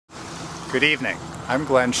Good evening. I'm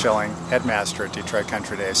Glen Shilling, Headmaster at Detroit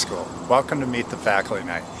Country Day School. Welcome to Meet the Faculty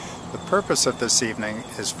Night. The purpose of this evening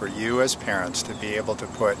is for you as parents to be able to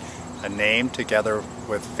put a name together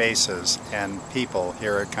with faces and people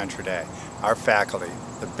here at Country Day. Our faculty,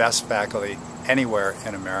 the best faculty anywhere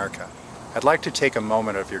in America. I'd like to take a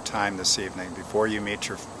moment of your time this evening before you meet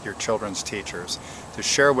your children's teachers to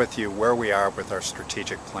share with you where we are with our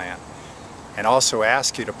strategic plan, and also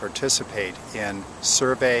ask you to participate in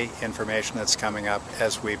survey information that's coming up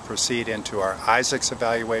as we proceed into our Isaac's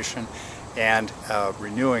evaluation and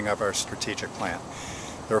renewing of our strategic plan.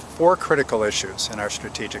 There are 4 critical issues in our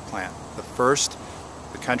strategic plan. The first,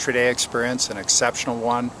 the Country Day experience, an exceptional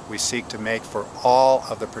one we seek to make for all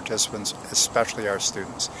of the participants, especially our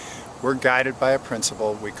students. We're guided by a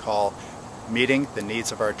principle we call meeting the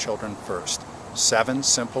needs of our children first. 7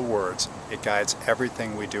 simple words. It guides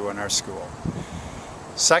everything we do in our school.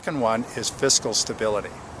 Second one is fiscal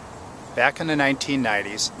stability. Back in the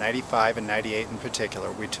 1990s, 95 and 98 in particular,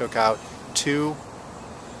 we took out 2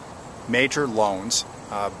 major loans,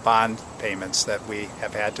 bond payments that we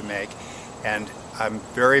have had to make, and I'm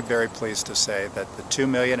very, very pleased to say that the $2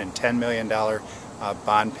 million and $10 million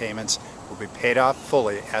bond payments will be paid off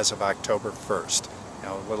fully as of October 1st,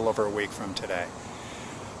 a little over a week from today.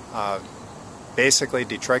 Basically,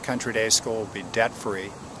 Detroit Country Day School will be debt-free.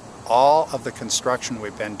 All of the construction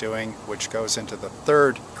we've been doing, which goes into the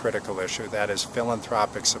third critical issue, that is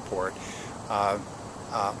philanthropic support.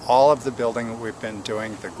 All of the building we've been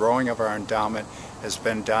doing, the growing of our endowment, has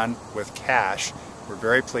been done with cash. We're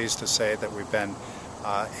very pleased to say that we've been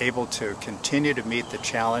able to continue to meet the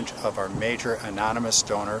challenge of our major anonymous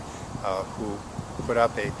donor who put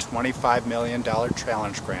up a $25 million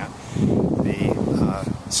challenge grant. The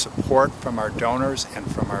support from our donors and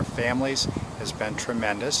from our families has been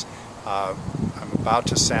tremendous. I'm about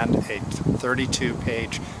to send a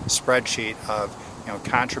 32-page spreadsheet of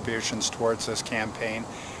contributions towards this campaign.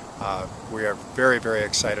 We are very, very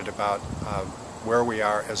excited about where we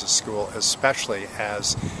are as a school, especially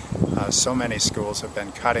as so many schools have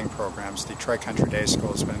been cutting programs. Detroit Country Day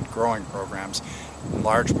School has been growing programs in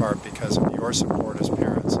large part because of your support as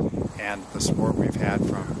parents and the support we've had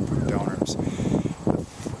from donors.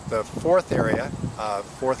 The fourth area,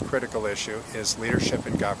 fourth critical issue, is leadership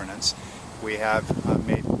and governance. We have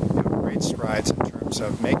made great strides in terms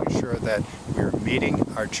of making sure that we're meeting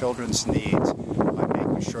our children's needs by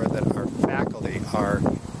making sure that our faculty are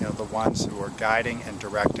the ones who are guiding and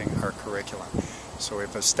directing our curriculum. So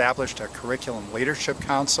we've established a curriculum leadership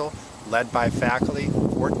council led by faculty,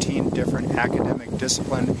 14 different academic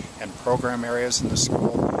discipline and program areas in the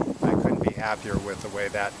school. I couldn't be happier with the way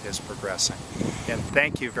that is progressing. And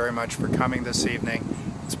thank you very much for coming this evening.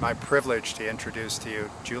 It's my privilege to introduce to you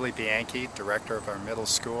Julie Bianchi, director of our middle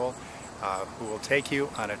school, who will take you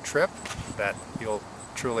on a trip that you'll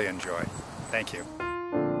truly enjoy. Thank you.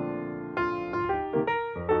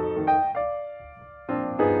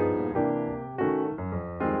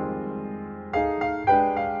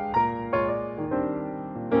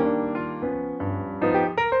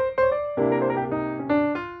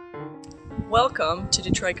 Welcome to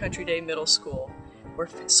Detroit Country Day Middle School. We're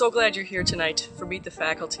so glad you're here tonight for Meet the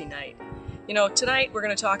Faculty Night. Tonight we're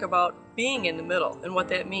going to talk about being in the middle and what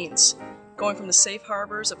that means. Going from the safe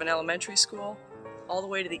harbors of an elementary school all the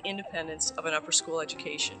way to the independence of an upper school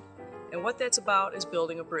education. And what that's about is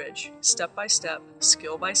building a bridge, step by step,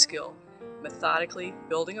 skill by skill, methodically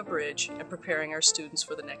building a bridge and preparing our students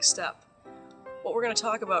for the next step. What we're going to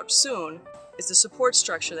talk about soon is the support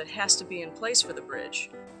structure that has to be in place for the bridge,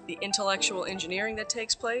 the intellectual engineering that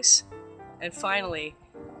takes place, and finally,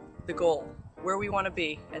 the goal, where we want to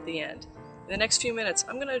be at the end. In the next few minutes,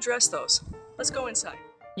 I'm going to address those. Let's go inside.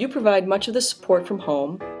 You provide much of the support from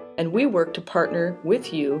home, and we work to partner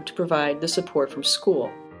with you to provide the support from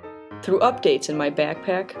school. Through updates in my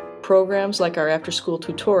backpack, programs like our after-school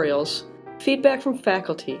tutorials, feedback from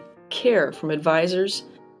faculty, care from advisors,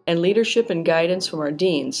 and leadership and guidance from our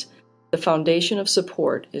deans, the foundation of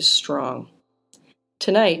support is strong.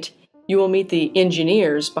 Tonight, you will meet the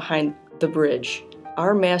engineers behind the bridge,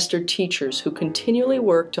 our master teachers who continually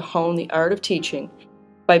work to hone the art of teaching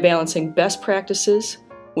by balancing best practices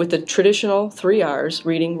with the traditional 3 R's,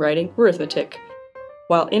 reading, writing, arithmetic,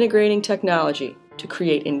 while integrating technology to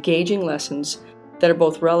create engaging lessons that are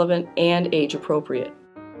both relevant and age-appropriate.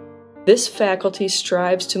 This faculty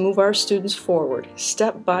strives to move our students forward,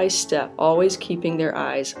 step by step, always keeping their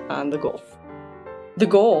eyes on the goal. The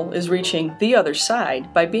goal is reaching the other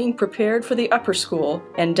side by being prepared for the upper school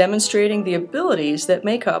and demonstrating the abilities that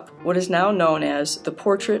make up what is now known as the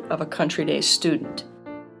portrait of a Country Day student.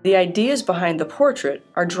 The ideas behind the portrait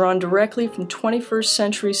are drawn directly from 21st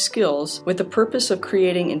century skills with the purpose of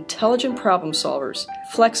creating intelligent problem solvers,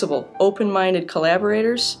 flexible, open-minded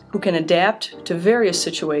collaborators who can adapt to various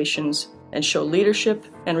situations and show leadership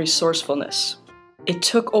and resourcefulness. It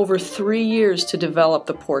took over 3 years to develop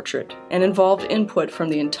the portrait and involved input from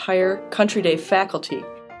the entire Country Day faculty,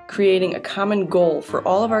 creating a common goal for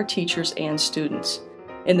all of our teachers and students.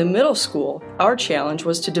 In the middle school, our challenge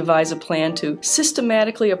was to devise a plan to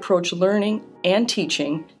systematically approach learning and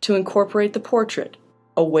teaching to incorporate the portrait,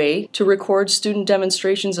 a way to record student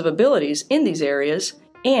demonstrations of abilities in these areas,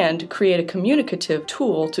 and create a communicative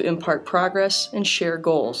tool to impart progress and share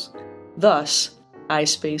goals. Thus,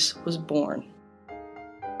 iSpace was born.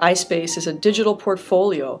 iSpace is a digital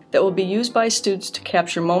portfolio that will be used by students to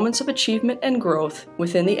capture moments of achievement and growth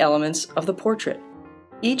within the elements of the portrait.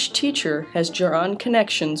 Each teacher has drawn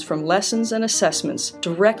connections from lessons and assessments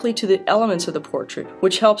directly to the elements of the portrait,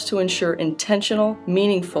 which helps to ensure intentional,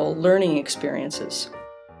 meaningful learning experiences.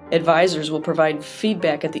 Advisors will provide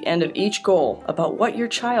feedback at the end of each goal about what your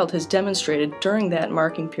child has demonstrated during that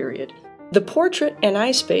marking period. The portrait and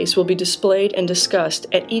iSpace will be displayed and discussed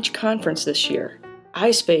at each conference this year.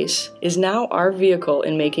 iSpace is now our vehicle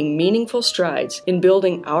in making meaningful strides in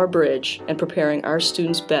building our bridge and preparing our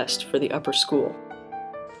students best for the upper school.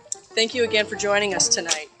 Thank you again for joining us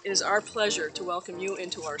tonight. It is our pleasure to welcome you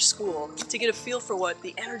into our school to get a feel for what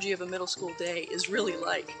the energy of a middle school day is really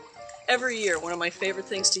like. Every year, one of my favorite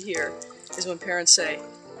things to hear is when parents say,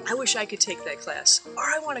 "I wish I could take that class," or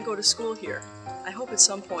 "I want to go to school here." I hope at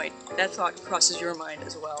some point that thought crosses your mind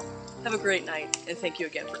as well. Have a great night, and thank you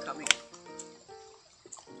again for coming.